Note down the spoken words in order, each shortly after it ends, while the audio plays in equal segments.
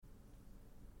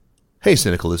Hey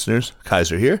cynical listeners,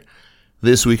 Kaiser here.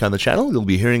 This week on the channel, you'll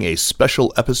be hearing a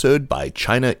special episode by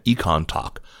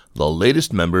ChinaEconTalk, the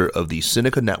latest member of the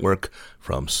Sinica network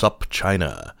from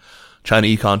SupChina.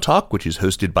 ChinaEconTalk, which is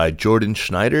hosted by Jordan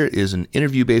Schneider, is an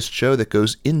interview-based show that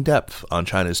goes in-depth on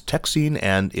China's tech scene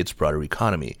and its broader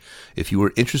economy. If you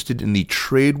are interested in the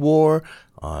trade war,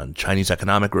 on Chinese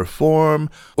economic reform,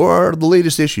 or the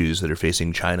latest issues that are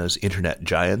facing China's internet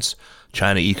giants,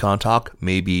 ChinaEconTalk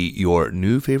may be your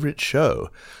new favorite show.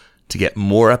 To get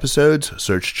more episodes,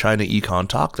 search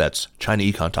ChinaEconTalk, that's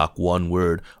ChinaEconTalk one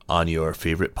word, on your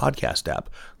favorite podcast app.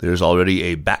 There's already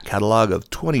a back catalog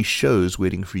of 20 shows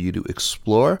waiting for you to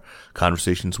explore,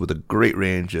 conversations with a great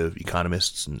range of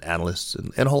economists and analysts,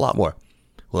 and a whole lot more.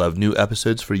 We'll have new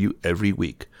episodes for you every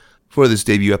week. For this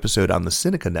debut episode on the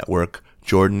Sinica Network,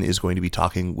 Jordan is going to be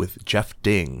talking with Jeff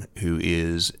Ding, who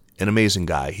is an amazing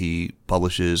guy. He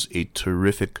publishes a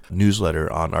terrific newsletter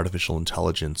on artificial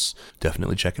intelligence.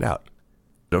 Definitely check it out.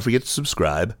 Don't forget to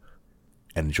subscribe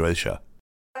and enjoy the show.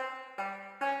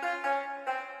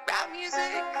 Rap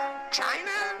music?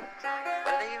 China?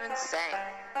 What are they even saying?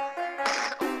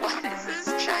 What is this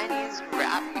Chinese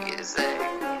rap music?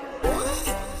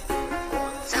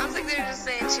 Sounds like they're just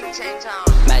saying ching chang chong.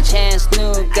 My chance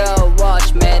new go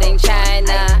watch made in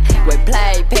China. We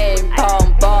play ping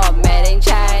pong ball made in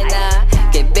China.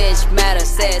 Get bitch metal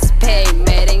sets pay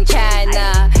made in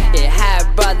China. It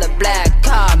had brother black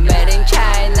car made in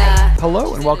China.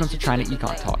 Hello and welcome to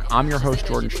ChinaEconTalk. I'm your host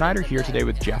Jordan Schneider, here today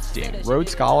with Jeff Ding,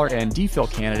 Rhodes Scholar and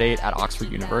DPhil candidate at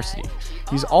Oxford University.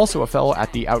 He's also a fellow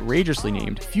at the outrageously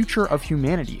named Future of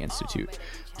Humanity Institute.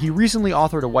 He recently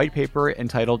authored a white paper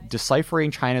entitled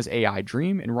Deciphering China's AI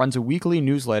Dream and runs a weekly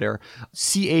newsletter,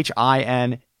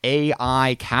 ChinaAI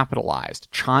capitalized,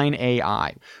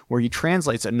 ChinaAI, where he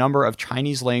translates a number of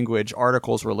Chinese language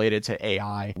articles related to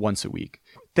AI once a week.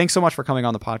 Thanks so much for coming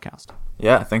on the podcast.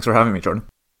 Yeah, thanks for having me, Jordan.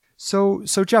 So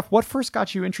Jeff, what first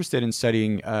got you interested in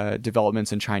studying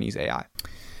developments in Chinese AI?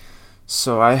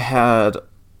 So I had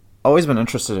always been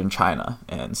interested in China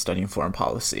and studying foreign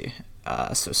policy.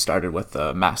 So started with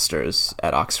a master's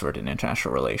at Oxford in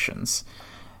international relations.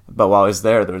 But while I was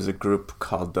there was a group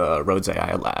called the Rhodes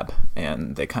AI Lab,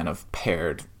 and they kind of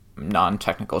paired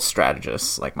non-technical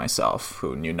strategists like myself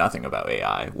who knew nothing about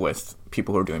AI with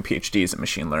people who were doing PhDs in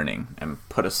machine learning and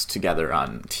put us together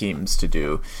on teams to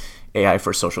do AI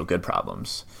for social good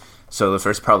problems. So the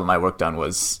first problem I worked on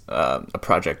was a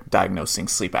project diagnosing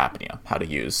sleep apnea, how to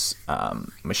use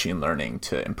machine learning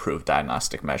to improve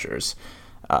diagnostic measures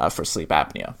for sleep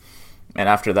apnea. And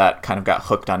after that, kind of got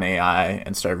hooked on AI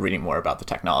and started reading more about the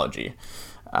technology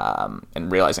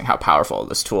and realizing how powerful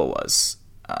this tool was.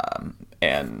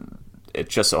 And it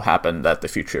just so happened that the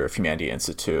Future of Humanity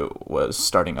Institute was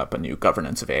starting up a new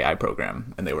governance of AI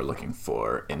program, and they were looking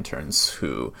for interns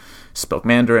who spoke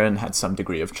Mandarin, had some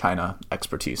degree of China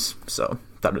expertise. So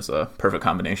that was a perfect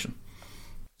combination.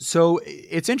 So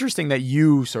it's interesting that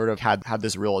you sort of had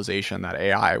this realization that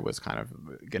AI was kind of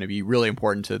going to be really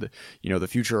important to the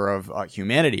future of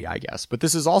humanity, I guess. But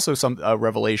this is also a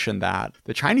revelation that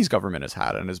the Chinese government has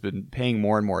had and has been paying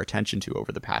more and more attention to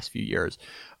over the past few years.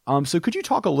 So could you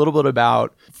talk a little bit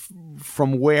about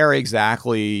from where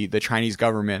exactly the Chinese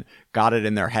government got it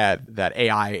in their head that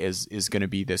AI is going to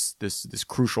be this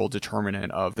crucial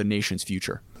determinant of the nation's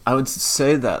future? I would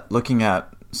say that looking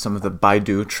at some of the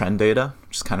Baidu trend data,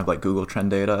 which is kind of like Google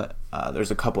trend data,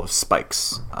 there's a couple of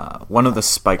spikes. One of the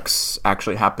spikes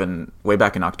actually happened way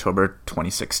back in October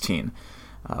 2016,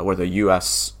 where the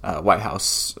U.S. White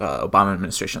House, Obama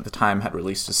administration at the time, had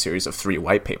released a series of 3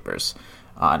 white papers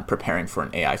on preparing for an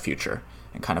AI future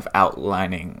and kind of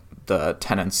outlining the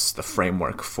tenets, the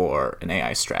framework for an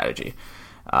AI strategy.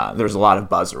 There was a lot of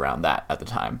buzz around that at the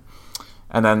time.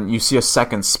 And then you see a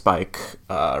second spike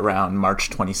around March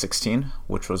 2016,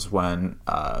 which was when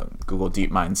Google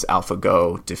DeepMind's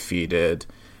AlphaGo defeated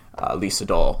Lee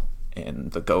Sedol in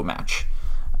the Go match.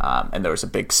 And there was a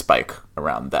big spike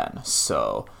around then.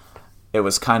 So it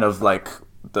was kind of like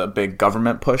the big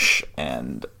government push,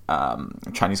 and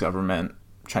Chinese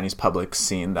public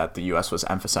seeing that the U.S. was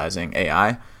emphasizing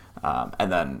AI.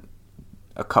 And then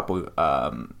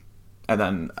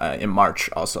in March,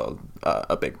 also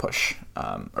a big push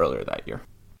earlier that year.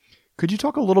 Could you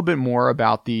talk a little bit more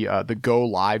about the Go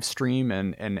live stream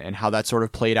and how that sort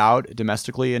of played out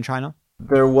domestically in China?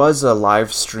 There was a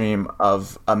live stream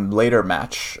of a later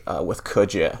match with Ke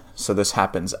Jie. So this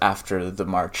happens after the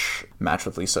March match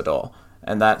with Lee Sedol.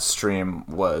 And that stream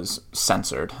was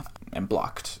censored and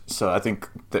blocked. So I think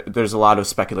there's a lot of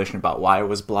speculation about why it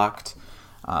was blocked.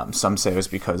 Some say it was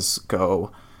because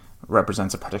Go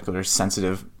represents a particularly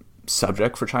sensitive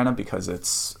subject for China because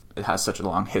it's it has such a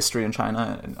long history in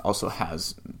China and also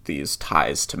has these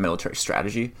ties to military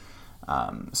strategy.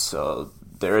 So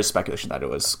there is speculation that it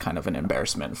was kind of an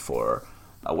embarrassment for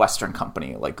a Western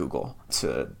company like Google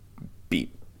to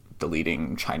beat the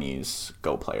leading Chinese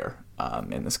Go player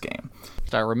in this game.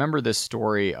 I remember this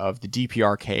story of the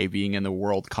DPRK being in the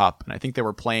World Cup, and I think they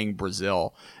were playing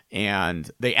Brazil,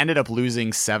 and they ended up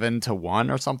losing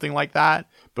 7-1 or something like that.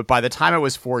 But by the time it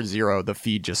was 4-0, the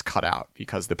feed just cut out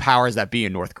because the powers that be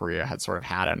in North Korea had sort of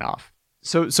had enough.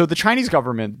 So the Chinese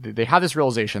government, they have this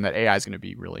realization that AI is going to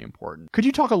be really important. Could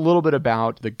you talk a little bit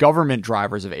about the government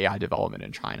drivers of AI development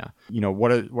in China?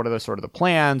 What are the sort of the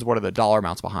plans? What are the dollar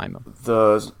amounts behind them?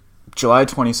 The July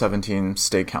 2017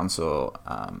 State Council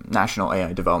National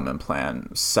AI Development Plan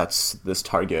sets this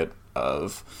target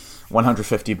of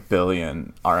 150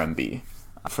 billion RMB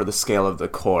for the scale of the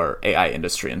core AI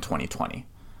industry in 2020.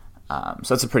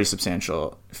 So that's a pretty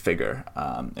substantial figure.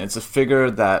 It's a figure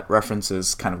that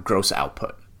references kind of gross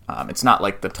output. It's not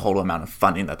like the total amount of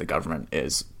funding that the government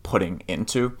is putting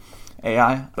into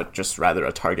AI, but just rather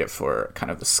a target for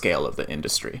kind of the scale of the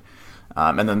industry.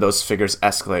 And then those figures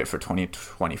escalate for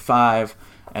 2025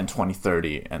 and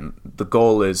 2030. And the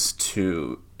goal is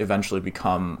to eventually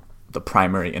become the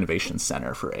primary innovation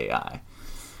center for AI.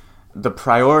 The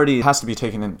priority has to be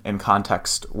taken in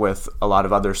context with a lot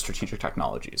of other strategic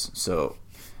technologies. So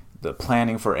the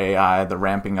planning for AI, the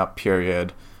ramping up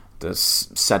period, the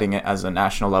setting it as a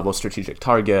national level strategic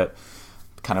target,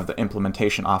 kind of the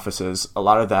implementation offices, a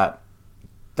lot of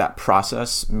that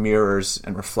process mirrors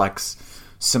and reflects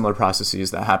similar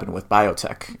processes that happen with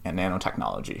biotech and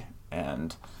nanotechnology.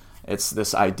 And it's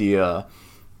this idea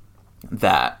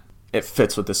that it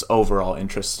fits with this overall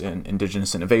interest in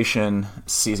indigenous innovation,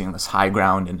 seizing this high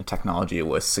ground in the technology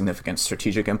with significant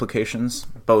strategic implications,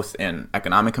 both in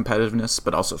economic competitiveness,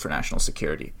 but also for national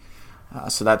security.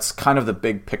 So that's kind of the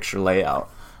big picture layout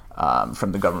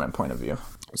from the government point of view.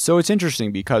 So it's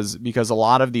interesting because a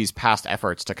lot of these past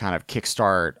efforts to kind of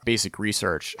kickstart basic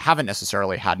research haven't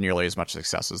necessarily had nearly as much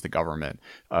success as the government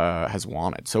has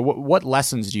wanted. So what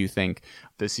lessons do you think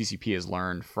the CCP has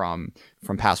learned from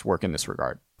past work in this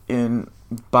regard? In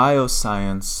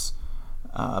bioscience,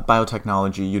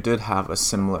 biotechnology, you did have a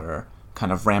similar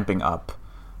kind of ramping up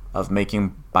of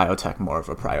making biotech more of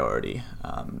a priority.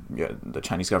 The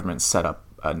Chinese government set up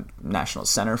a national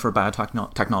center for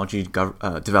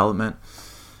biotechnology development.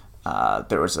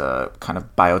 There was a kind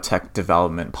of biotech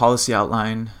development policy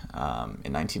outline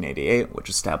in 1988, which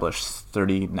established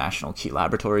 30 national key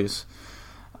laboratories.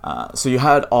 So you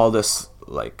had all this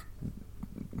like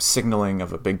signaling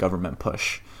of a big government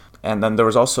push. And then there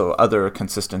was also other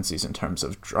consistencies in terms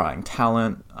of drawing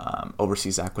talent,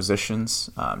 overseas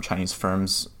acquisitions. Chinese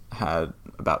firms had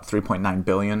about 3.9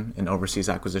 billion in overseas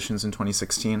acquisitions in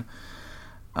 2016.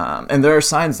 And there are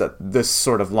signs that this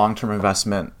sort of long-term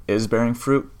investment is bearing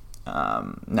fruit.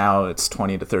 Now it's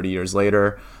 20 to 30 years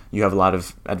later. You have a lot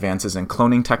of advances in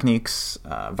cloning techniques,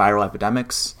 viral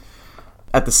epidemics.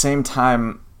 At the same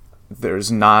time,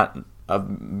 there's not a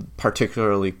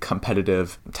particularly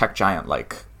competitive tech giant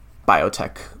like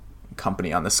biotech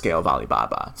company on the scale of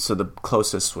Alibaba. So the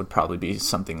closest would probably be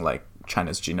something like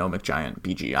China's genomic giant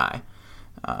BGI,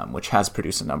 which has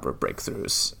produced a number of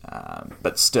breakthroughs.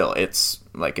 But still, it's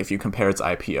like if you compare its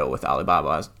IPO with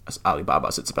Alibaba's,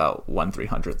 it's about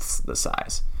 1/300th the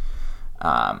size.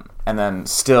 And then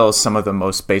still some of the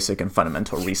most basic and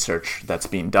fundamental research that's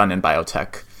being done in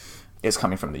biotech is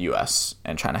coming from the US,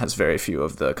 and China has very few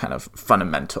of the kind of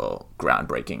fundamental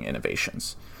groundbreaking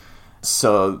innovations.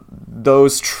 So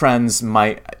those trends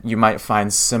you might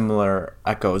find similar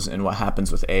echoes in what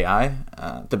happens with AI.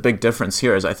 The big difference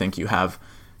here is I think you have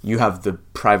the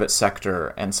private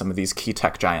sector and some of these key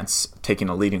tech giants taking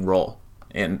a leading role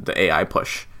in the AI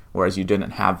push, whereas you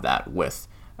didn't have that with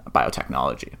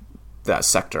biotechnology. That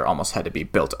sector almost had to be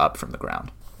built up from the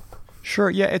ground.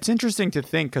 Sure. Yeah, it's interesting to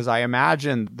think because I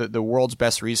imagine that the world's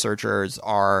best researchers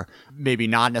are maybe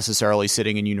not necessarily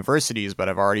sitting in universities, but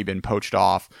have already been poached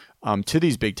off to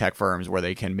these big tech firms where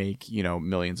they can make,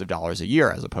 millions of dollars a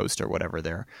year as opposed to whatever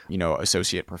their,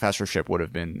 associate professorship would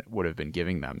have been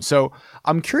giving them. So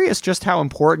I'm curious just how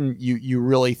important you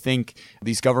really think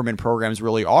these government programs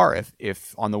really are.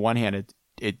 If on the one hand,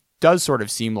 it does sort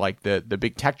of seem like the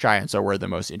big tech giants are where the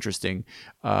most interesting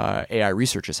AI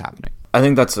research is happening. I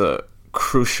think that's a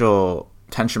crucial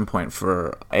tension point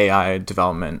for AI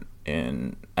development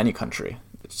in any country.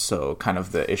 So kind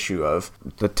of the issue of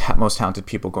the most talented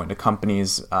people going to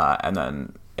companies, and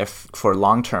then if for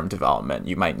long-term development,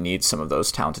 you might need some of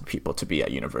those talented people to be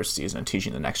at universities and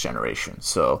teaching the next generation.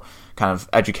 So kind of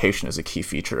education is a key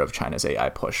feature of China's AI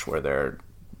push, where they're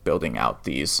building out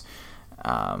these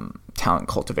talent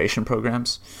cultivation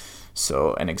programs.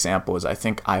 So an example is I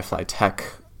think iFlyTech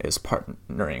is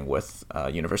partnering with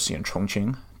University in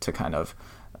Chongqing to kind of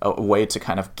a way to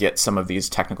kind of get some of these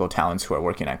technical talents who are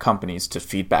working at companies to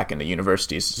feed back into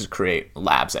universities to create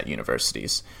labs at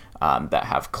universities that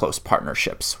have close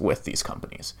partnerships with these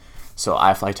companies. So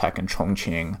iFlyTech in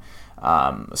Chongqing,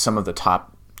 some of the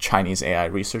top Chinese AI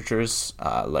researchers,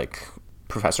 like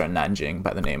professor in Nanjing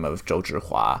by the name of Zhou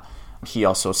Zhihua, he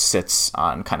also sits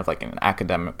on kind of like an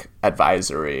academic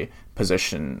advisory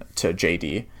position to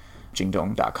JD,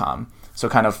 Jingdong.com. So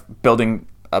kind of building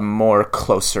a more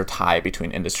closer tie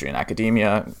between industry and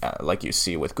academia, like you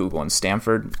see with Google and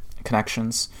Stanford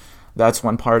connections. That's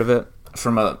one part of it.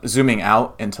 From zooming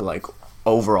out into like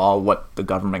overall what the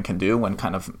government can do when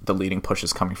kind of the leading push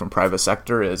is coming from private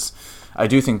sector is I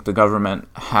do think the government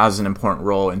has an important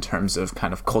role in terms of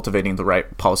kind of cultivating the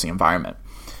right policy environment.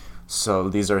 So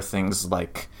these are things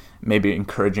like maybe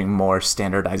encouraging more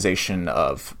standardization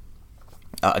of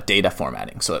data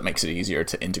formatting, so it makes it easier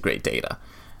to integrate data,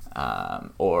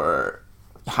 or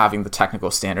having the technical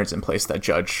standards in place that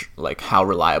judge like how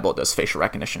reliable does facial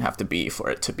recognition have to be for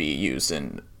it to be used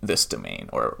in this domain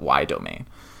or Y domain.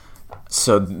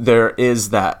 So there is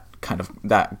that kind of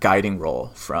that guiding role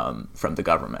from the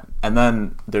government, and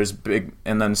then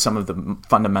some of the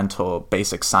fundamental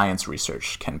basic science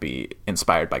research can be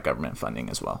inspired by government funding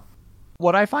as well.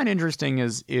 What I find interesting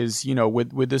is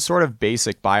with this sort of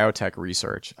basic biotech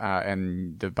research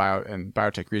and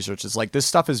biotech research is like this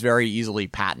stuff is very easily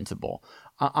patentable.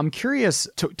 I'm curious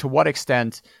to what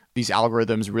extent these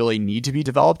algorithms really need to be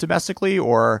developed domestically,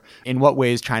 or in what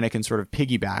ways China can sort of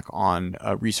piggyback on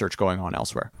research going on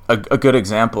elsewhere. A good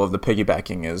example of the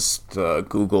piggybacking is the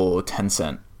Google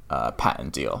Tencent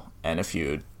patent deal. And if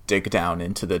you dig down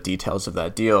into the details of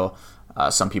that deal,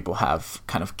 some people have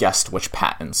kind of guessed which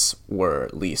patents were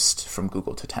leased from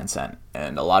Google to Tencent.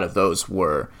 And a lot of those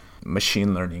were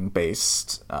machine learning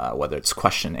based, whether it's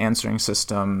question answering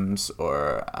systems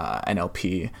or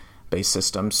NLP based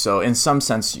systems. So in some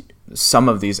sense, some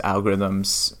of these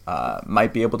algorithms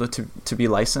might be able to be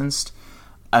licensed.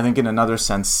 I think in another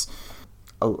sense,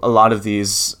 a lot of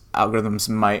these algorithms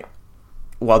might,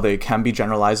 while they can be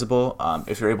generalizable,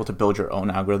 if you're able to build your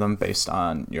own algorithm based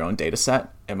on your own data set,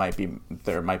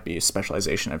 there might be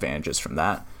specialization advantages from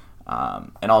that.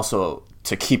 And also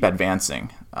to keep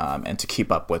advancing and to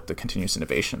keep up with the continuous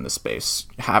innovation in the space,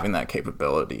 having that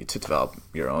capability to develop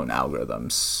your own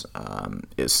algorithms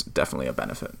is definitely a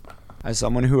benefit. As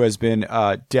someone who has been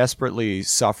desperately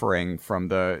suffering from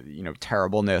the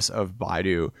terribleness of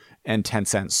Baidu and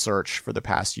Tencent search for the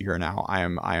past year now, I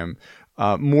am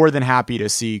more than happy to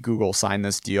see Google sign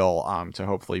this deal to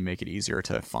hopefully make it easier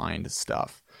to find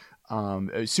stuff.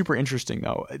 Super interesting,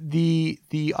 though. The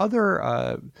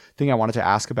other thing I wanted to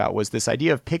ask about was this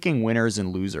idea of picking winners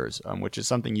and losers, which is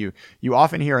something you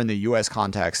often hear in the U.S.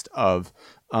 context of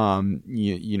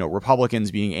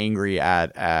Republicans being angry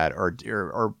at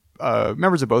or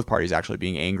members of both parties actually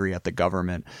being angry at the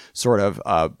government, sort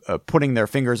of putting their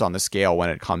fingers on the scale when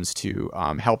it comes to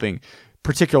helping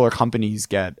particular companies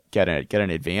get an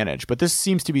advantage. But this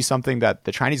seems to be something that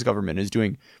the Chinese government is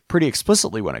doing pretty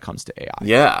explicitly when it comes to AI.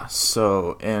 Yeah.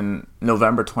 So in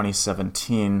November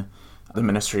 2017, the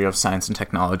Ministry of Science and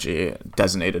Technology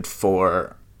designated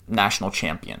 4 national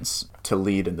champions to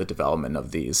lead in the development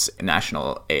of these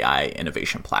national AI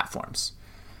innovation platforms.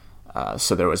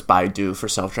 So there was Baidu for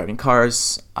self-driving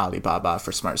cars, Alibaba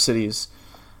for smart cities,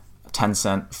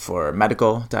 Tencent for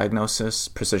medical diagnosis,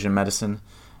 precision medicine,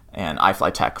 and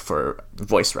iFlyTech for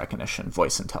voice recognition,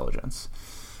 voice intelligence.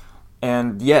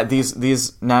 And yeah,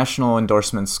 these national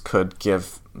endorsements could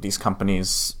give these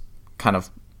companies kind of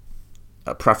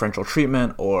a preferential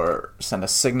treatment or send a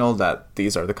signal that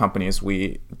these are the companies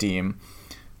we deem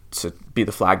to be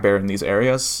the flag bearer in these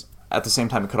areas. At the same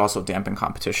time, it could also dampen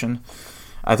competition.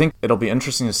 I think it'll be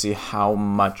interesting to see how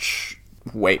much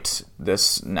weight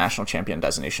this national champion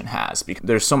designation has, because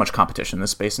there's so much competition in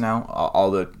this space now.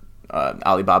 All the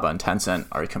Alibaba and Tencent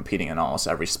are competing in almost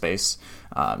every space.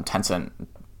 Tencent,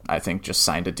 I think, just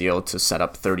signed a deal to set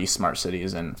up 30 smart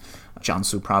cities in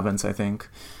Jiangsu province, I think.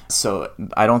 So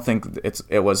I don't think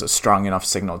it was a strong enough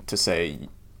signal to say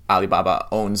Alibaba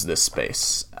owns this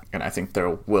space. And I think there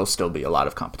will still be a lot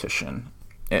of competition.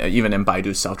 Even in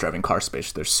Baidu's self-driving car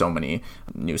space, there's so many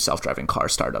new self-driving car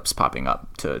startups popping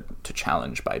up to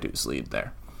challenge Baidu's lead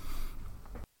there.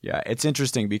 Yeah, it's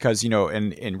interesting because,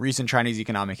 in recent Chinese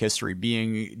economic history,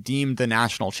 being deemed the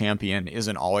national champion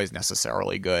isn't always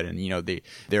necessarily good. And,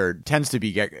 there tends to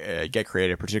be get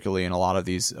created, particularly in a lot of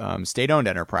these state-owned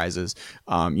enterprises,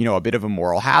 a bit of a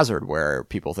moral hazard where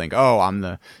people think, oh,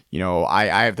 I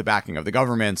have the backing of the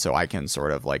government, so I can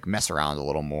sort of like mess around a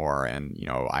little more. And,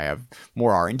 I have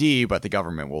more R&D, but the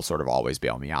government will sort of always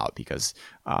bail me out because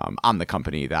I'm the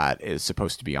company that is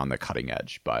supposed to be on the cutting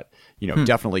edge. But,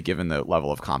 definitely given the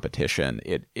level of competition,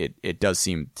 it does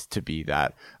seem to be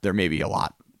that there may be a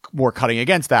lot more cutting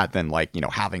against that than like,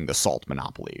 having the salt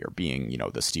monopoly or being,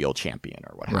 the steel champion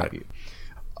or what have you.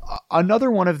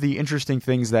 Another one of the interesting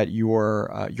things that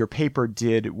your paper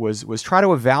did was try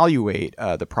to evaluate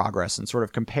the progress and sort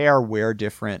of compare where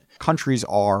different countries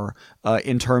are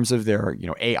in terms of their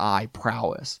AI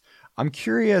prowess. I'm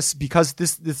curious because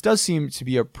this does seem to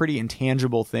be a pretty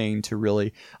intangible thing to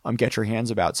really get your hands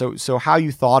about. So how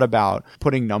you thought about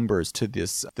putting numbers to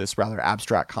this rather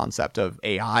abstract concept of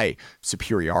AI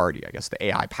superiority, I guess the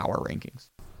AI power rankings.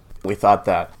 We thought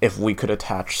that if we could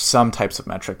attach some types of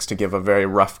metrics to give a very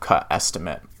rough cut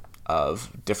estimate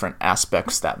of different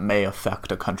aspects that may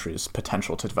affect a country's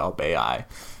potential to develop AI,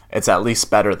 it's at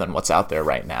least better than what's out there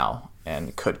right now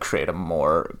and could create a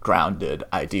more grounded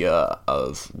idea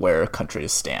of where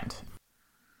countries stand.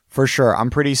 For sure.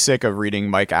 I'm pretty sick of reading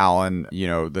Mike Allen,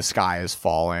 the sky is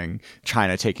falling,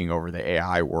 China taking over the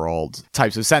AI world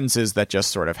types of sentences that just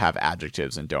sort of have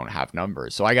adjectives and don't have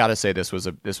numbers. So I got to say this was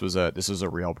a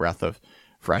real breath of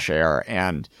fresh air.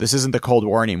 And this isn't the Cold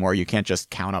War anymore. You can't just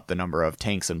count up the number of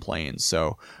tanks and planes.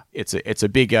 So it's a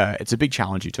big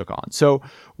challenge you took on. So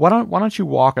why don't you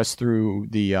walk us through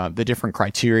the different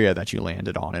criteria that you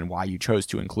landed on and why you chose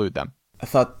to include them? I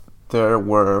thought there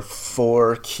were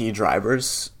 4 key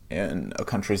drivers in a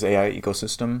country's AI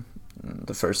ecosystem.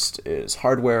 The first is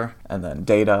hardware, and then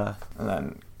data, and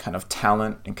then kind of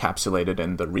talent encapsulated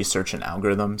in the research and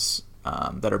algorithms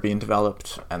that are being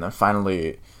developed, and then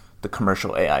finally the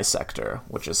commercial AI sector,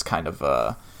 which is kind of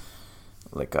a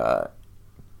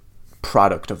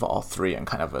product of all 3 and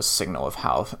kind of a signal of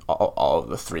how all of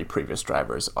the 3 previous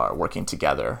drivers are working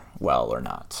together well or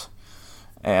not.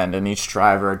 And in each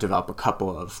driver, develop a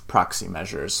couple of proxy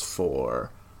measures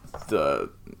for the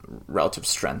relative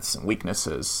strengths and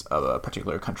weaknesses of a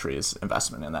particular country's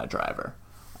investment in that driver.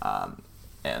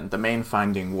 And the main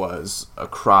finding was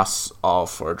across all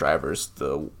 4 drivers,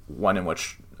 the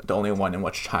only one in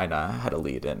which China had a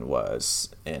lead in was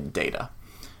in data.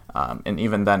 And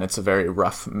even then, it's a very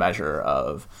rough measure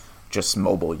of just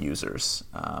mobile users.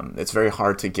 It's very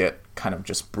hard to get kind of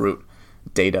just brute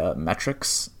data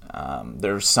metrics.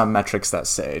 There's some metrics that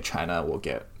say China will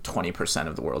get 20%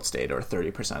 of the world's data or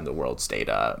 30% of the world's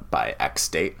data by X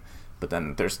date, but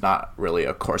then there's not really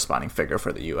a corresponding figure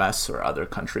for the US or other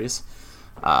countries.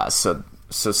 So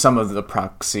some of the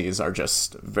proxies are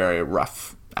just very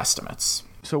rough estimates.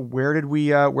 So where did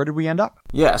we end up?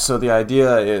 Yeah, so the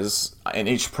idea is in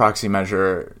each proxy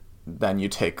measure, then you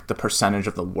take the percentage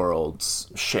of the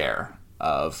world's share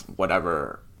of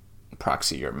whatever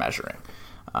proxy you're measuring.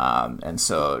 And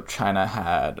so China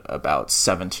had about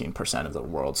 17% of the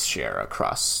world's share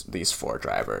across these 4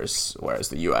 drivers, whereas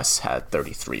the US had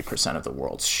 33% of the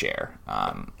world's share.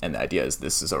 And the idea is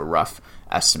this is a rough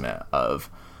estimate of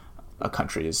a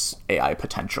country's AI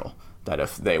potential, that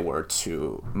if they were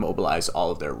to mobilize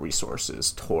all of their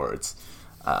resources towards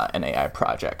an AI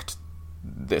project,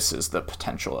 this is the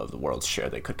potential of the world's share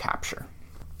they could capture.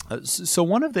 So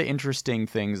one of the interesting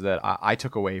things that I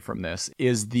took away from this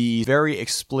is the very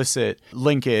explicit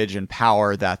linkage and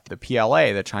power that the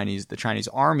PLA, the Chinese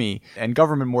army and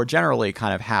government more generally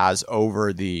kind of has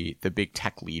over the big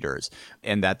tech leaders,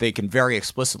 and that they can very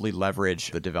explicitly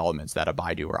leverage the developments that a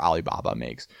Baidu or Alibaba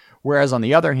makes. Whereas on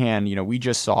the other hand, we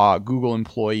just saw Google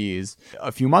employees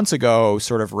a few months ago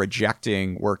sort of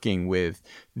rejecting working with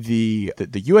the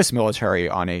U.S. military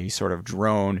on a sort of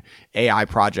drone AI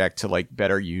project to like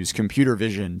better use computer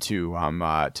vision to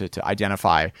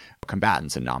identify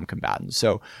combatants and non-combatants.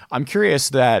 So I'm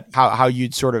curious that how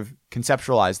you'd sort of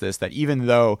conceptualize this, that even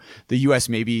though the U.S.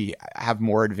 maybe have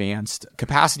more advanced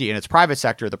capacity in its private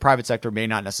sector, the private sector may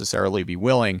not necessarily be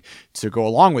willing to go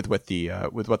along with what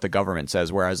the government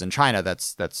says. Whereas in China,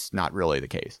 that's not really the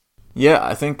case. Yeah,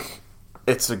 I think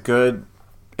it's a good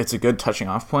touching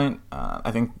off point. I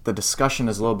think the discussion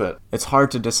is it's hard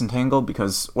to disentangle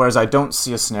because whereas I don't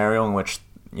see a scenario in which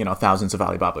thousands of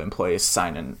Alibaba employees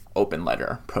sign an open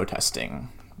letter protesting,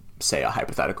 say, a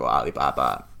hypothetical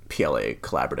Alibaba PLA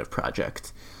collaborative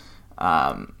project.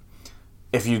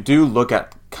 If you do look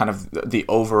at kind of the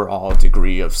overall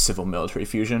degree of civil military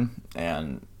fusion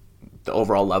and the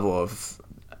overall level of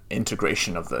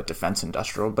integration of the defense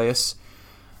industrial base,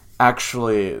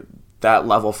 actually that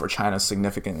level for China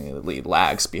significantly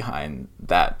lags behind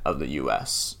that of the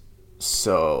U.S.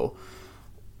 So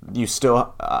you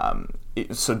still,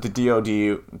 so the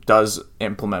DoD does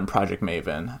implement Project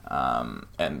Maven,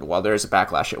 and while there is a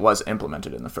backlash, it was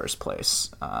implemented in the first place.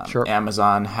 Sure.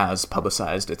 Amazon has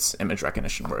publicized its image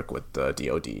recognition work with the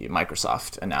DoD.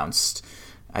 Microsoft announced,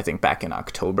 I think back in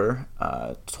October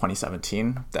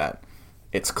 2017, that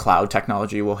its cloud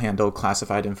technology will handle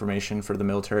classified information for the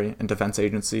military and defense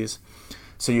agencies.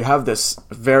 So you have this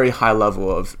very high level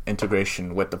of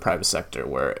integration with the private sector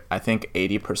where I think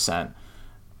 80%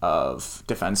 of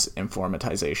defense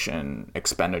informatization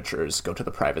expenditures go to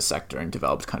the private sector in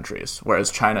developed countries, whereas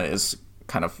China is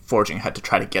kind of forging ahead to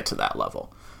try to get to that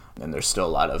level. And there's still a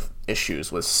lot of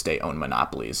issues with state-owned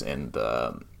monopolies in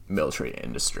the military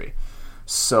industry.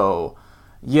 So,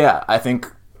 yeah, I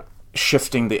think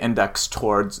shifting the index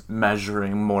towards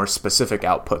measuring more specific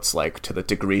outputs, like to the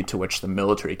degree to which the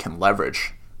military can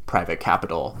leverage private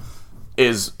capital,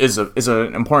 is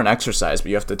an important exercise, but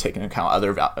you have to take into account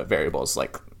other variables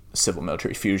like civil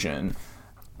military fusion,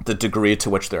 the degree to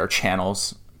which there are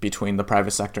channels between the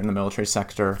private sector and the military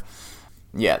sector.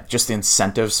 Yeah, just the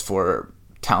incentives for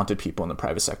talented people in the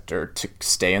private sector to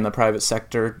stay in the private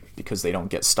sector because they don't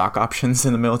get stock options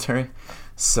in the military.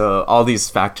 So all these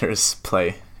factors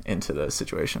play into the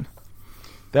situation.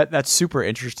 That's super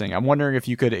interesting. I'm wondering if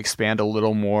you could expand a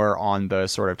little more on the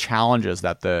sort of challenges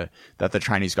that the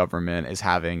Chinese government is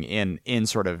having in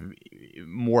sort of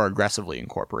more aggressively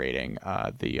incorporating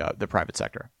the private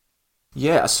sector.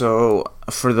 Yeah, so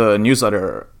for the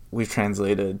newsletter, we've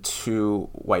translated 2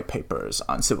 white papers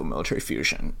on civil military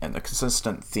fusion, and the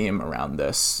consistent theme around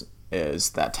this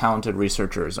is that talented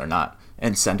researchers are not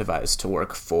incentivized to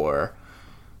work for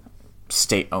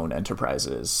state-owned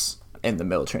enterprises in the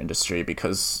military industry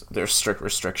because there's strict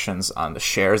restrictions on the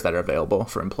shares that are available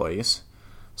for employees.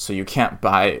 So you can't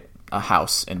buy a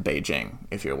house in Beijing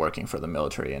if you're working for the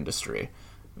military industry.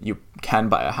 You can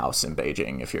buy a house in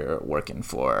Beijing if you're working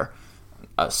for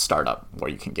a startup where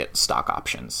you can get stock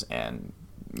options and,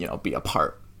 you know, be a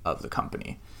part of the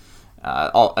company.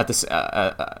 All at the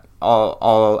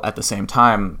same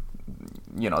time,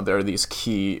 you know, there are these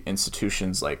key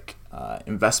institutions like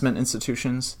investment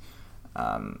institutions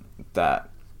that,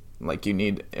 like, you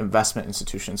need investment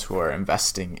institutions who are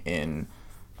investing in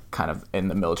kind of in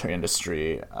the military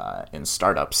industry, in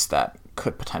startups that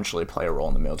could potentially play a role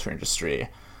in the military industry.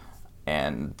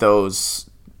 And those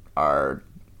are,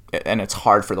 and it's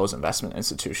hard for those investment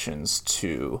institutions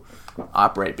to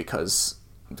operate because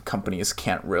the companies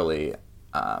can't really,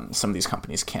 some of these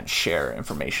companies can't share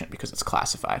information because it's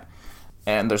classified.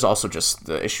 And there's also just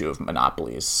the issue of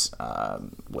monopolies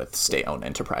with state-owned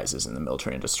enterprises in the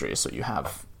military industry. So you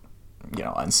have, you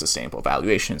know, unsustainable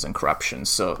valuations and corruption.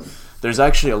 So there's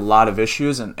actually a lot of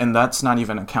issues, and that's not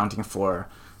even accounting for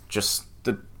just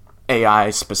the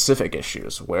AI-specific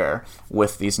issues, where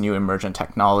with these new emergent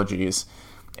technologies,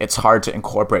 it's hard to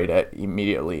incorporate it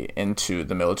immediately into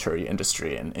the military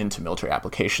industry and into military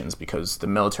applications because the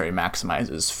military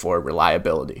maximizes for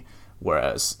reliability,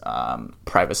 whereas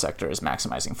private sector is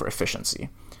maximizing for efficiency.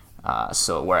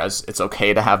 So whereas it's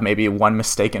okay to have maybe 1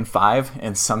 mistake in 5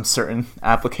 in some certain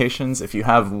applications, if you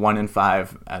have 1 in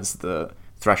 5 as the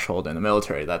threshold in the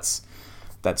military, that's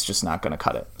just not going to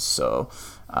cut it. So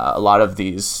a lot of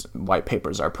these white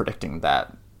papers are predicting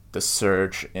that the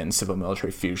surge in civil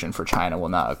military fusion for China will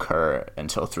not occur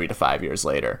until 3 to 5 years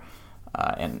later.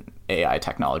 And AI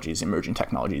technologies, emerging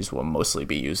technologies, will mostly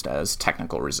be used as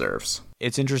technical reserves.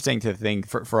 It's interesting to think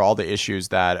for all the issues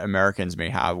that Americans may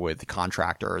have with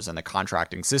contractors and the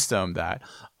contracting system that,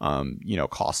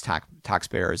 cost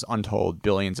taxpayers untold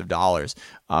billions of dollars.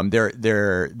 There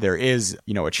is,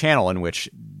 a channel in which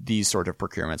these sort of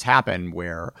procurements happen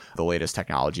where the latest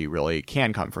technology really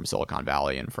can come from Silicon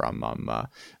Valley and from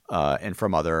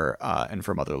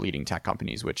other leading tech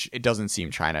companies, which it doesn't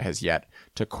seem China has yet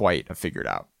to quite have figured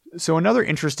out. So another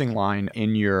interesting line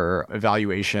in your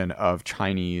evaluation of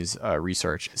Chinese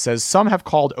research says some have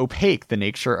called opaque the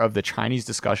nature of the Chinese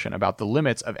discussion about the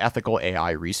limits of ethical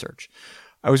AI research.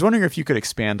 I was wondering if you could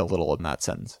expand a little on that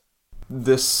sentence.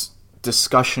 This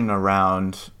discussion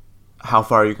around how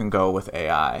far you can go with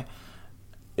AI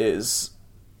is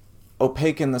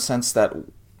opaque in the sense that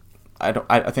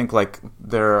I think like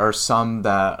there's some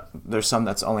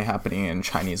that's only happening in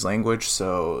Chinese language,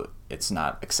 so it's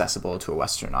not accessible to a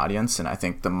Western audience. And I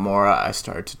think the more I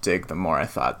started to dig, the more I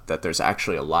thought that there's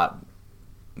actually a lot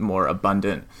more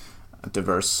abundant,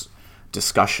 diverse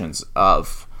discussions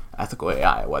of ethical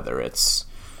AI, whether it's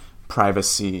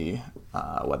privacy,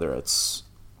 whether it's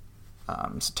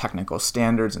technical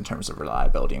standards in terms of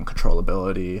reliability and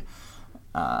controllability.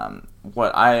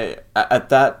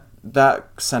 That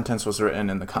sentence was written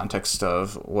in the context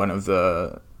of one of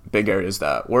the big areas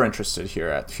that we're interested here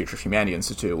at the Future of Humanity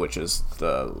Institute, which is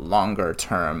the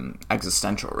longer-term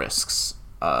existential risks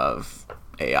of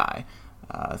AI,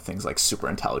 things like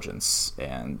superintelligence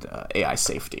and AI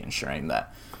safety, ensuring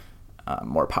that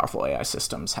more powerful AI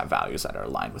systems have values that are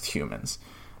aligned with humans.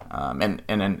 And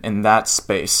in that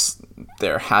space,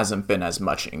 there hasn't been as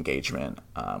much engagement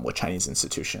with Chinese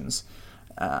institutions,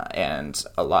 and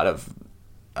a lot of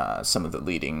some of the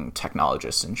leading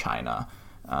technologists in China.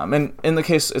 And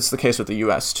it's the case with the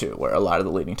U.S. too, where a lot of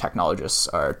the leading technologists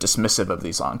are dismissive of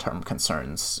these long-term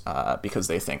concerns because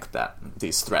they think that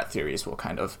these threat theories will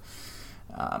kind of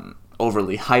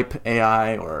overly hype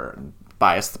AI or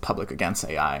bias the public against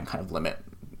AI and kind of limit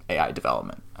AI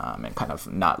development, and kind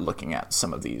of not looking at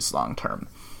some of these long-term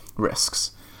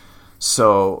risks.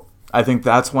 So I think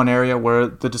that's one area where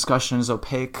the discussion is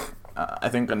opaque. I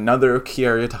think another key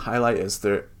area to highlight is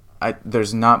there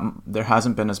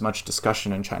hasn't been as much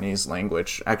discussion in Chinese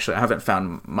language. Actually, I haven't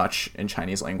found much in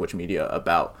Chinese language media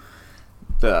about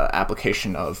the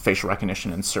application of facial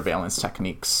recognition and surveillance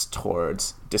techniques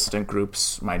towards dissident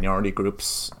groups, minority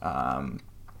groups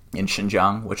in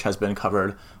Xinjiang, which has been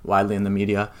covered widely in the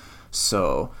media.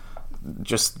 So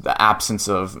just the absence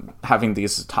of having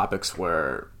these topics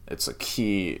where it's a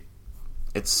key,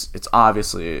 it's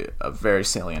obviously a very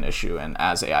salient issue, and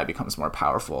as AI becomes more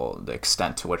powerful, the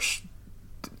extent to which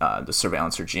the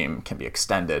surveillance regime can be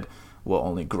extended will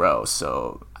only grow.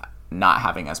 So not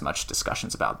having as much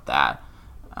discussions about that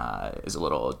is a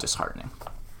little disheartening.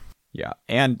 Yeah,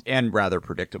 and rather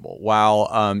predictable. While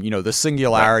the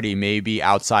singularity may be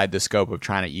outside the scope of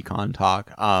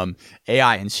ChinaEconTalk,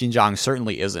 AI in Xinjiang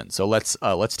certainly isn't. So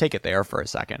let's take it there for a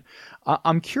second.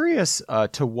 I'm curious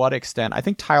to what extent, I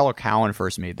think Tyler Cowen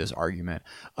first made this argument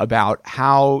about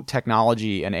how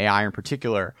technology and AI in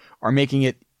particular are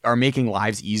making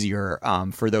lives easier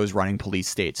for those running police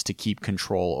states to keep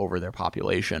control over their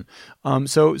population.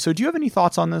 So do you have any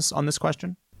thoughts on this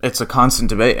question? It's a constant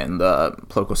debate in the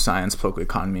political science, political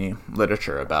economy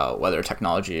literature about whether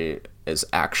technology is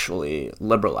actually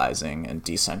liberalizing and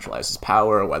decentralizes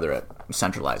power, or whether it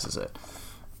centralizes it.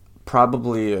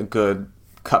 Probably a good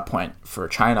cut point for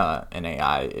China in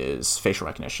AI is facial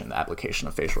recognition, the application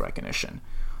of facial recognition.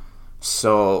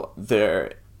 So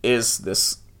there is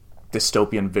this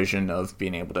dystopian vision of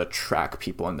being able to track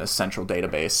people in this central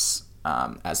database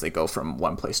as they go from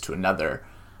one place to another.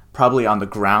 Probably on the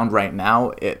ground right now,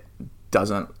 it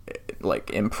doesn't,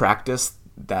 in practice,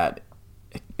 that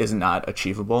is not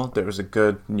achievable. There was a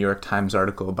good New York Times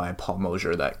article by Paul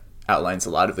Mosier that outlines a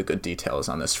lot of the good details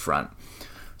on this front.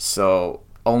 So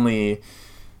only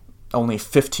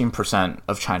 15%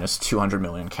 of China's 200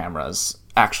 million cameras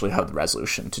actually have the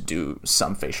resolution to do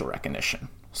some facial recognition.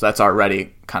 So that's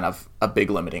already kind of a big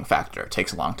limiting factor. It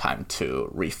takes a long time to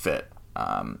refit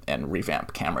and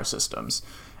revamp camera systems.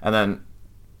 And then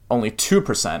only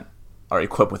 2% are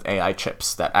equipped with AI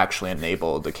chips that actually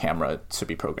enable the camera to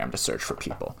be programmed to search for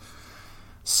people.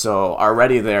 So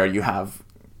already there you have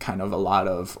kind of a lot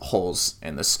of holes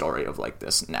in the story of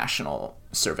this national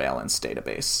surveillance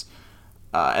database.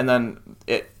 And then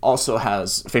it also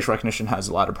facial recognition has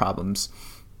a lot of problems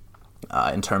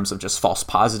in terms of just false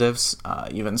positives.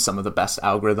 Even some of the best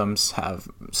algorithms have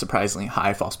surprisingly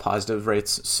high false positive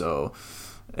rates. So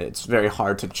it's very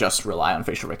hard to just rely on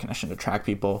facial recognition to track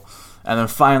people. And then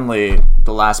finally,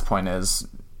 the last point is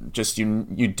just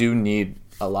you do need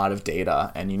a lot of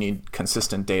data, and you need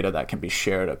consistent data that can be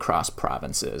shared across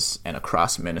provinces and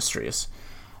across ministries.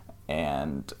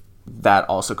 And that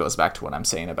also goes back to what I'm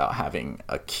saying about having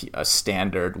a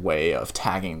standard way of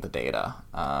tagging the data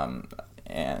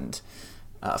and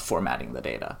formatting the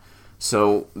data.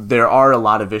 So there are a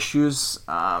lot of issues.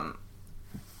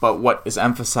 But what is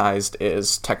emphasized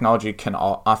is technology can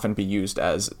often be used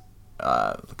as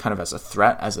kind of as a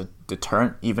threat, as a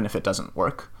deterrent, even if it doesn't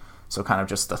work. So kind of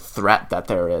just the threat that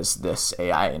there is this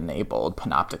AI-enabled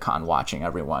panopticon watching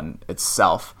everyone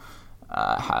itself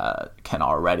can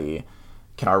already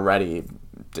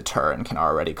deter and can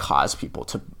already cause people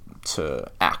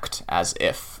to act as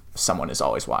if someone is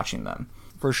always watching them.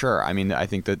 For sure. I mean, I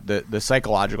think that the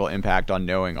psychological impact on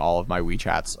knowing all of my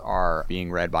WeChats are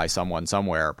being read by someone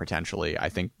somewhere potentially, I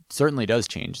think certainly does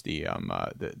change the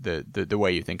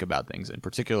way you think about things, and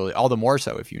particularly all the more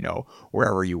so if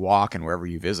wherever you walk and wherever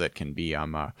you visit can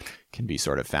be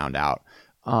sort of found out.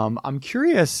 I'm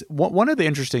curious. One of the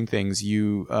interesting things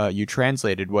you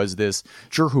translated was this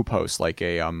Zhihu Post, like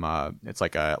it's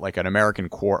like an American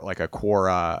Quora, like a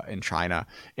Quora in China,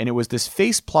 and it was this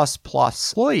Face Plus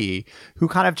employee who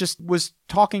kind of just was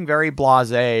talking very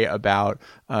blasé about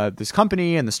this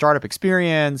company and the startup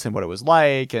experience and what it was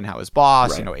like and how his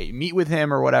boss, meet with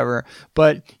him or whatever.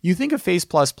 But you think of Face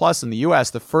Plus in the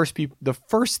U.S., the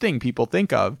first thing people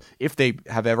think of, if they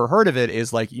have ever heard of it,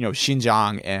 is like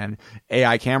Xinjiang and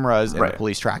AI cameras and the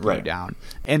police tracking you down,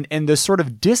 and the sort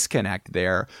of disconnect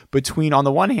there between, on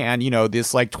the one hand,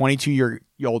 this like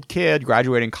 22-year-old kid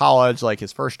graduating college, like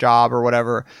his first job or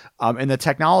whatever, and the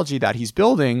technology that he's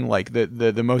building, like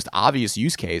the most obvious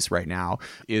use case right now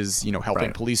is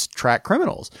helping police track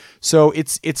criminals. So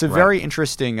it's a very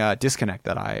interesting disconnect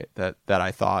that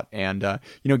I thought, and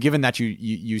given that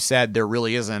you said there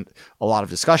really isn't a lot of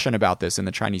discussion about this in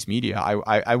the Chinese media,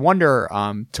 I wonder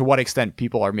to what extent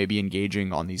people are maybe engaging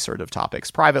on these sort of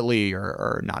topics privately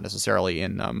or not necessarily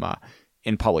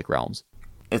in public realms.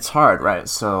 It's hard, right?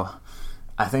 So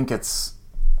I think it's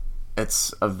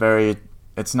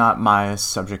not my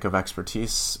subject of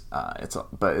expertise.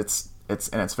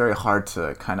 It's very hard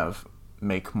to kind of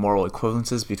make moral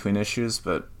equivalences between issues,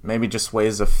 but maybe just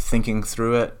ways of thinking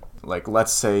through it. Like,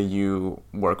 let's say you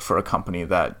work for a company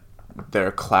that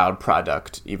their cloud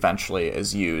product eventually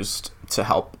is used to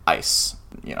help ICE,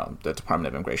 the Department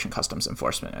of Immigration Customs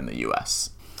Enforcement in the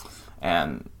U.S.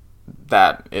 And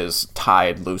that is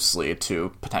tied loosely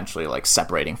to potentially like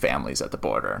separating families at the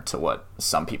border, to what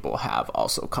some people have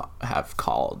also have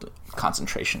called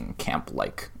concentration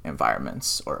camp-like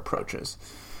environments or approaches.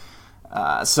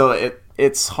 So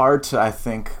it's hard to, I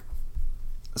think,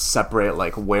 separate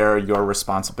like where your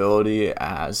responsibility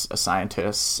as a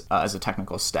scientist, as a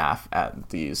technical staff at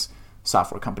these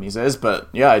software companies is. But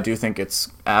yeah, I do think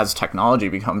as technology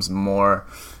becomes more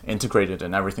integrated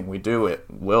in everything we do,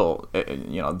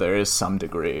 there is some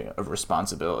degree of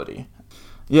responsibility.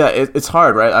 Yeah, it's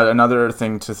hard, right? Another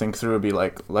thing to think through would be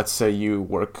like, let's say you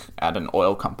work at an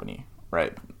oil company,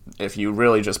 right? If you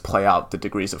really just play out the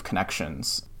degrees of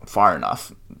connections far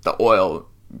enough, the oil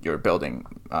you're building,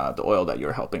 the oil that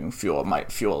you're helping fuel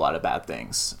might fuel a lot of bad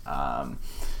things.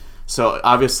 So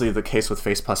obviously the case with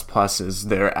Face++ is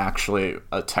they're actually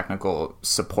a technical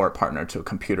support partner to a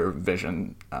computer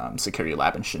vision security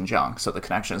lab in Xinjiang. So the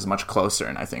connection is much closer,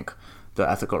 and I think the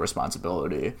ethical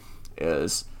responsibility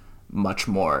is much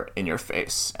more in your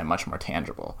face and much more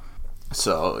tangible.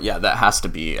 So yeah, that has to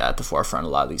be at the forefront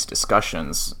of a lot of these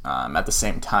discussions. At the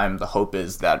same time, the hope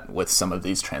is that with some of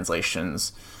these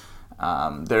translations,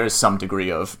 there is some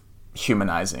degree of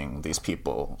humanizing these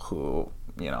people who,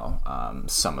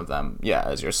 some of them,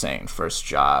 as you're saying, first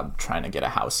job, trying to get a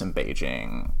house in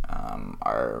Beijing,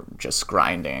 are just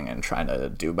grinding and trying to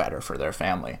do better for their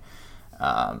family.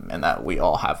 And that we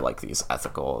all have like these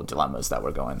ethical dilemmas that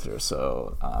we're going through.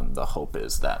 So the hope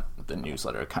is that the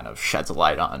newsletter kind of sheds a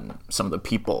light on some of the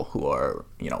people who are,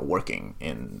 working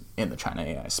in the China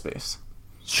AI space.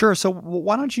 Sure. So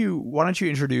why don't you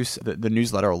introduce the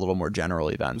newsletter a little more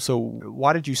generally then? So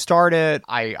why did you start it?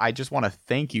 I just want to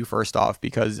thank you first off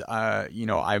because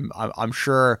I'm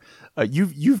sure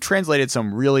you've translated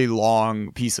some really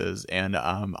long pieces, and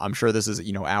I'm sure this is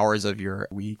hours of your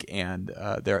week, and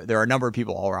there are a number of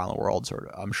people all around the world sort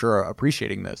of, I'm sure,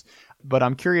 appreciating this. But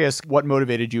I'm curious what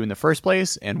motivated you in the first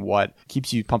place and what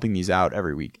keeps you pumping these out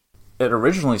every week. It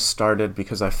originally started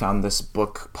because I found this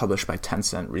book published by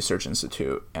Tencent Research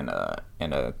Institute in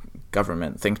a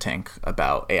government think tank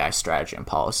about AI strategy and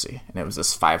policy. And it was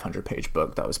this 500-page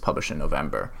book that was published in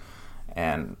November.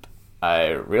 And I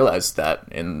realized that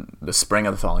in the spring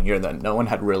of the following year that no one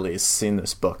had really seen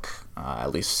this book,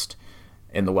 at least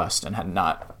in the West, and had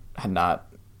not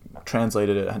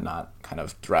translated it, had not kind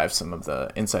of derived some of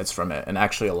the insights from it. And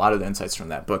actually a lot of the insights from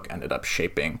that book ended up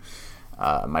shaping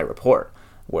my report,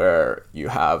 where you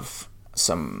have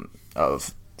some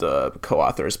of the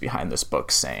co-authors behind this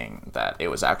book saying that it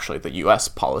was actually the U.S.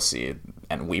 policy,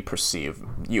 and we perceive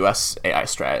U.S. AI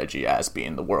strategy as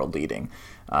being the world leading.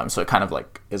 So it kind of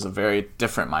like is a very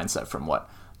different mindset from what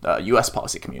the U.S.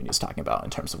 policy community is talking about in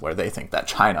terms of where they think that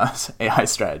China's AI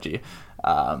strategy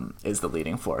is the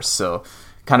leading force. So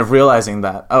kind of realizing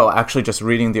that, actually just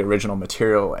reading the original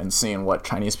material and seeing what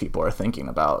Chinese people are thinking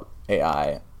about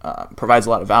AI provides a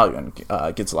lot of value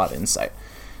and gives a lot of insight.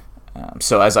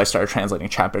 So as I started translating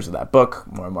chapters of that book,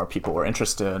 more and more people were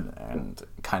interested, and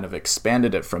kind of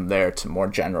expanded it from there to more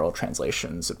general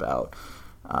translations about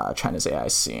China's AI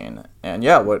scene. And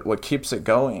yeah, what keeps it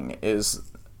going is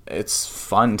it's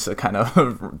fun to kind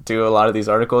of do a lot of these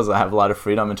articles. I have a lot of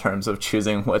freedom in terms of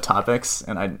choosing what topics,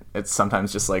 and it's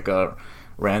sometimes just like a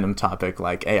random topic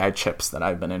like AI chips that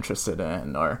I've been interested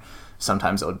in, or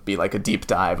sometimes it would be like a deep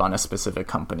dive on a specific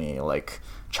company like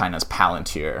China's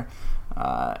Palantir.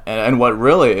 And what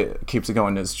really keeps it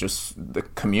going is just the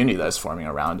community that is forming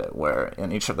around it, where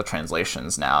in each of the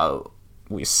translations now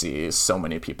we see so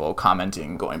many people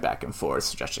commenting, going back and forth,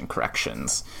 suggesting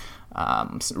corrections,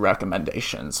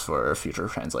 recommendations for future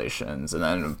translations. And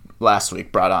then last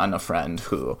week brought on a friend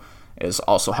who is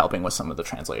also helping with some of the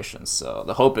translations. So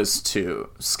the hope is to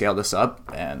scale this up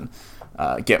and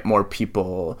get more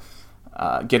people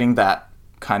getting that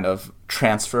kind of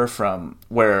transfer from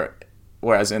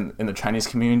whereas in the Chinese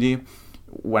community,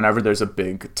 whenever there's a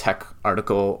big tech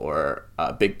article or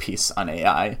a big piece on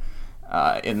AI,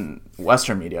 in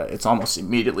Western media, it's almost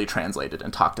immediately translated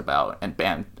and talked about and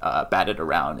batted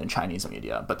around in Chinese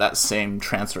media. But that same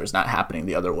transfer is not happening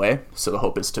the other way. So the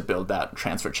hope is to build that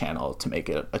transfer channel to make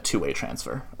it a two-way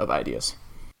transfer of ideas.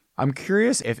 I'm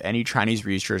curious if any Chinese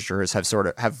researchers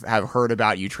have heard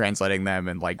about you translating them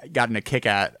and like gotten a kick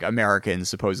at Americans,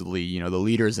 supposedly, the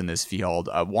leaders in this field,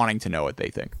 wanting to know what they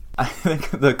think. I think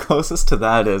the closest to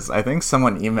that is I think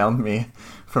someone emailed me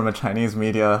from a Chinese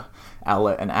media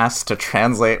outlet and asked to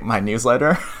translate my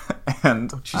newsletter,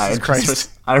 and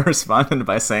I responded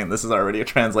by saying this is already a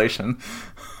translation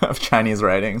of Chinese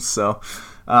writings. So,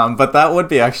 but that would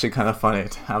be actually kind of funny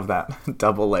to have that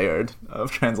double layered of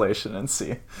translation and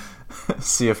see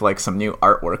if like some new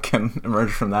artwork can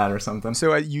emerge from that or something.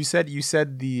 So you said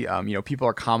the people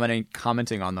are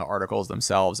commenting on the articles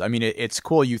themselves. I mean, it's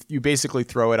cool. You basically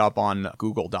throw it up on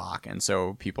Google Doc, and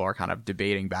so people are kind of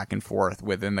debating back and forth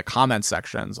within the comment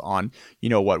sections on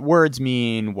what words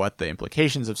mean, what the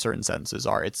implications of certain sentences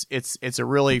are. It's a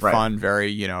really fun,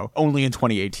 very only in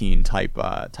 2018 type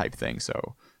thing.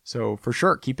 So for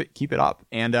sure, keep it up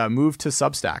and move to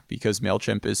Substack because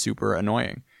MailChimp is super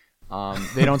annoying.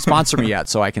 They don't sponsor me yet,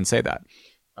 so I can say that.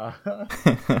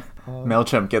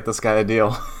 MailChimp, get this guy a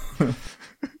deal.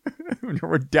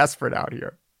 We're desperate out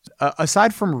here.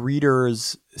 Aside from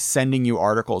readers sending you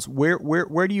articles, where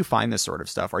do you find this sort of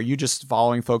stuff? Are you just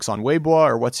following folks on Weibo,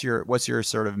 or what's your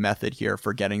sort of method here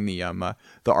for getting the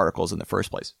articles in the first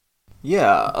place?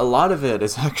 Yeah, a lot of it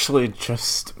is actually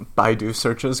just Baidu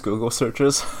searches, Google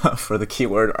searches for the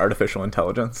keyword artificial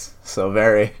intelligence. So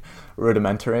very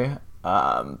rudimentary.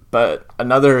 But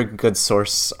another good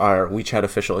source are WeChat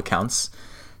official accounts.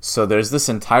 So there's this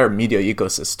entire media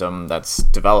ecosystem that's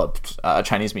developed, a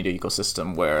Chinese media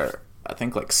ecosystem where I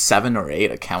think like 7 or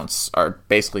 8 accounts are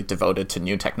basically devoted to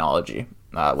new technology,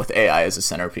 with AI as a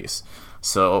centerpiece.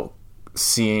 So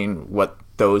seeing what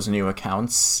those new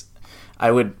accounts,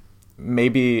 I would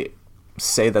maybe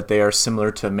say that they are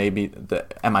similar to maybe the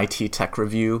MIT Tech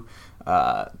Review,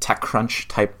 TechCrunch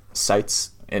type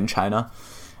sites in China.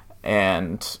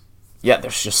 And yeah,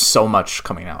 there's just so much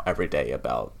coming out every day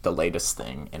about the latest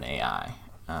thing in AI.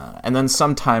 And then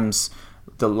sometimes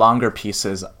the longer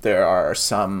pieces, there are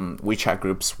some WeChat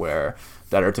groups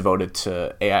that are devoted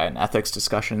to AI and ethics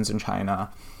discussions in China.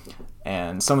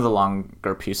 And some of the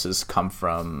longer pieces come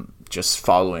from just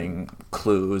following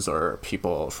clues or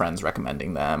friends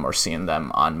recommending them or seeing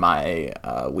them on my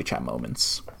WeChat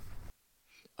moments.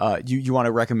 You want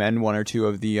to recommend one or two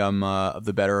of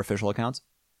the better official accounts?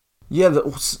 Yeah,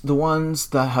 the ones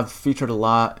that have featured a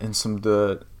lot in some of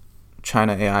the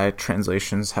China AI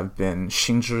translations have been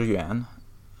Xingzhiyuan,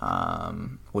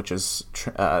 which is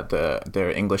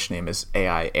their English name is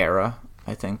AI Era,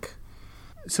 I think.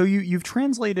 So you've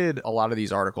translated a lot of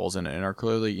these articles and are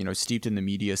clearly steeped in the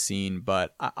media scene,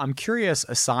 but I'm curious,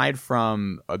 aside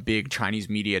from a big Chinese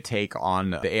media take on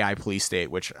the AI police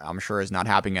state, which I'm sure is not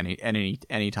happening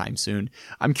anytime soon,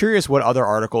 I'm curious what other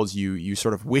articles you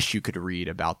sort of wish you could read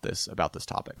about this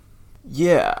topic.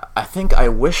 Yeah, I think I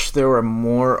wish there were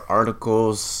more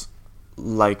articles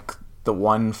like the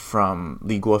one from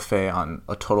Li Guofei on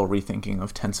a total rethinking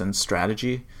of Tencent's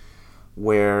strategy,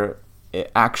 where it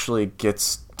actually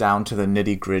gets down to the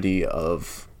nitty-gritty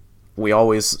of, we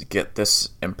always get this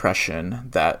impression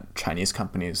that Chinese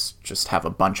companies just have a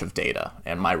bunch of data,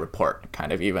 and my report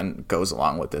kind of even goes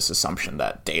along with this assumption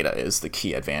that data is the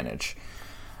key advantage.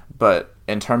 But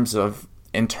in terms of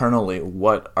internally,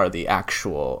 what are the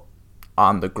actual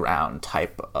on-the-ground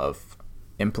type of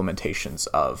implementations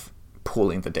of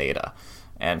pooling the data?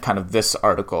 And kind of this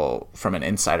article from an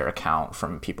insider account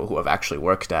from people who have actually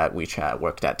worked at WeChat,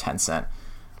 worked at Tencent,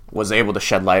 was able to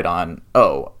shed light on,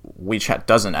 WeChat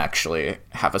doesn't actually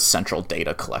have a central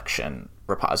data collection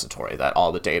repository, that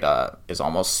all the data is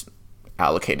almost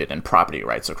allocated in property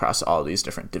rights across all these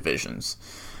different divisions.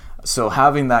 So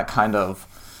having that kind of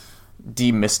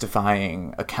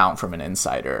demystifying account from an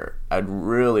insider. I'd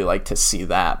really like to see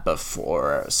that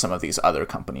before some of these other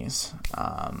companies,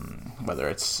 whether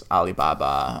it's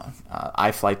Alibaba,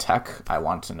 iFlyTech. I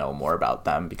want to know more about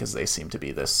them because they seem to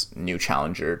be this new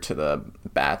challenger to the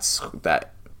bats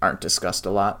that aren't discussed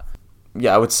a lot.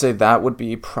 Yeah, I would say that would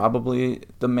be probably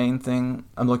the main thing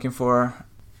I'm looking for.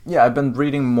 Yeah, I've been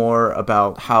reading more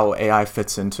about how AI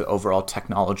fits into overall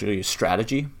technology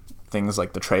strategy. Things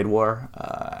like the trade war.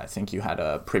 I think you had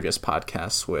a previous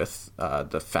podcast with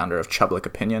the founder of Public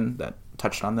Opinion that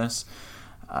touched on this,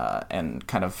 and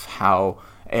kind of how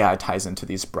AI ties into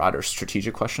these broader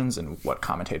strategic questions and what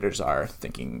commentators are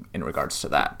thinking in regards to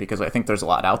that. Because I think there's a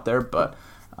lot out there, but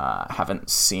haven't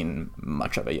seen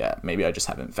much of it yet. Maybe I just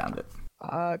haven't found it.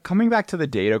 Coming back to the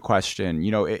data question,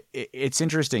 it's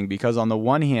interesting because on the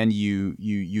one hand,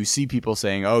 you see people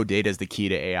saying, "Oh, data is the key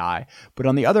to AI," but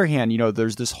on the other hand,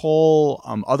 there's this whole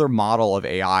other model of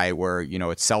AI where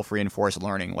it's self-reinforced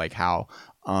learning, like how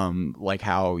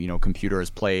computers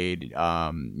played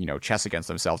chess against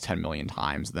themselves 10 million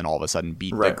times, and then all of a sudden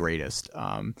beat the greatest,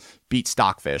 beat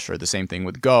Stockfish, or the same thing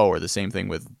with Go, or the same thing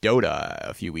with Dota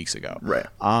a few weeks ago. Right.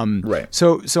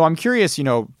 So I'm curious,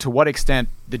 to what extent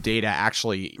the data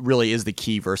actually really is the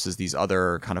key versus these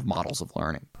other kind of models of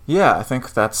learning. Yeah, I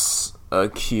think that's a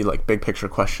key, big picture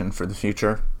question for the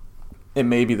future. It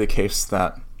may be the case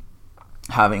that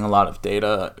having a lot of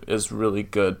data is really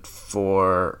good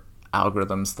for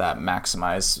algorithms that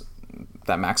maximize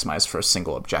for a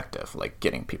single objective, like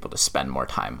getting people to spend more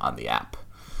time on the app.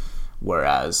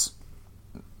 Whereas,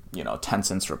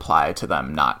 Tencent's reply to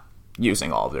them not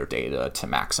using all of their data to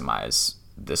maximize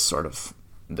this sort of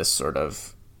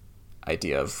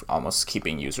idea of almost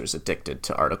keeping users addicted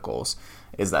to articles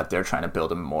is that they're trying to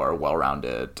build a more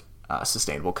well-rounded,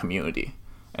 sustainable community.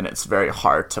 And it's very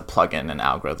hard to plug in an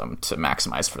algorithm to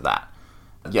maximize for that.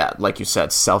 Yeah, like you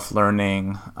said,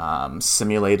 self-learning,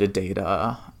 simulated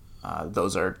data,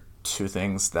 those are two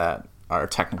things that are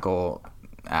technical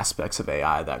aspects of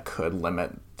AI that could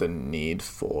limit the need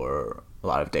for a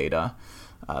lot of data.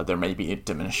 There may be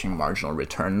diminishing marginal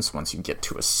returns once you get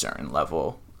to a certain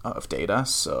level of data,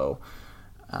 so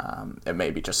it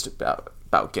may be just about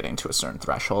getting to a certain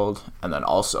threshold. And then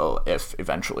also, if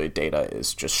eventually data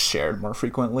is just shared more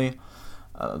frequently,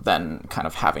 then kind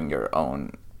of having your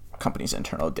own company's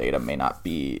internal data may not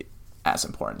be as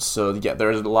important. So yeah,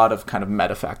 there's a lot of kind of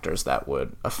meta factors that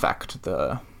would affect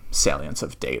the salience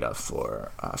of data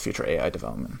for future AI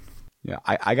development. Yeah,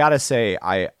 I gotta say,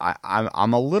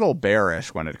 I'm a little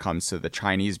bearish when it comes to the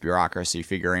Chinese bureaucracy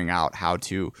figuring out how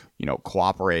to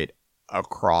cooperate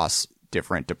across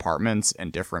different departments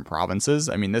and different provinces.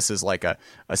 I mean, this is like a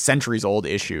centuries old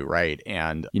issue, right?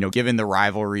 And given the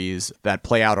rivalries that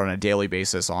play out on a daily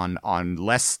basis on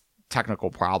less technical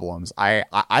problems, I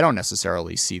don't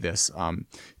necessarily see this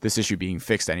issue being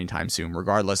fixed anytime soon,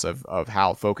 regardless of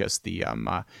how focused the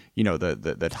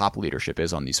top leadership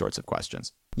is on these sorts of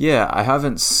questions. Yeah, I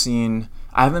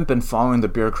haven't been following the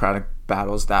bureaucratic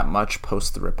battles that much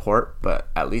post the report, but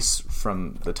at least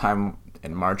from the time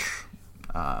in March,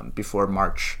 before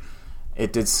March,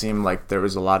 it did seem like there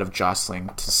was a lot of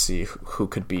jostling to see who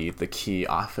could be the key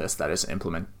office that is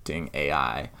implementing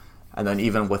AI. And then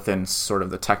even within sort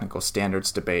of the technical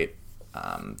standards debate,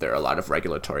 there are a lot of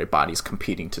regulatory bodies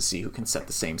competing to see who can set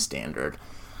the same standard.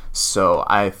 So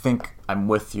I think I'm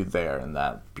with you there in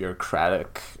that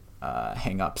bureaucratic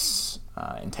hang-ups,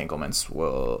 entanglements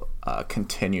will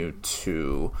continue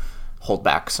to hold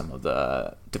back some of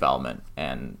the development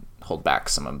and hold back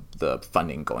some of the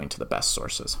funding going to the best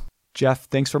sources. Jeff,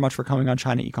 thanks so much for coming on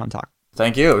ChinaEconTalk.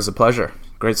 Thank you. It was a pleasure.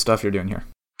 Great stuff you're doing here.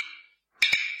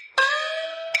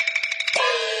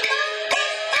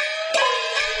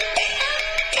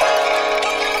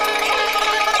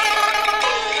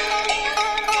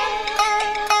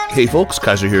 Hey folks,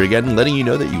 Kaiser here again, letting you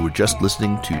know that you were just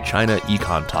listening to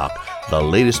ChinaEconTalk, the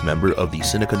latest member of the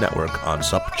Sinica Network on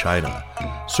SUP China.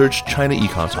 Search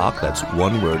ChinaEconTalk, that's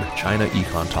one word,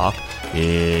 ChinaEconTalk,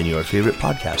 in your favorite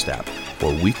podcast app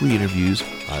for weekly interviews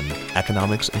on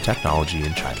economics and technology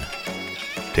in China.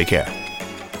 Take care.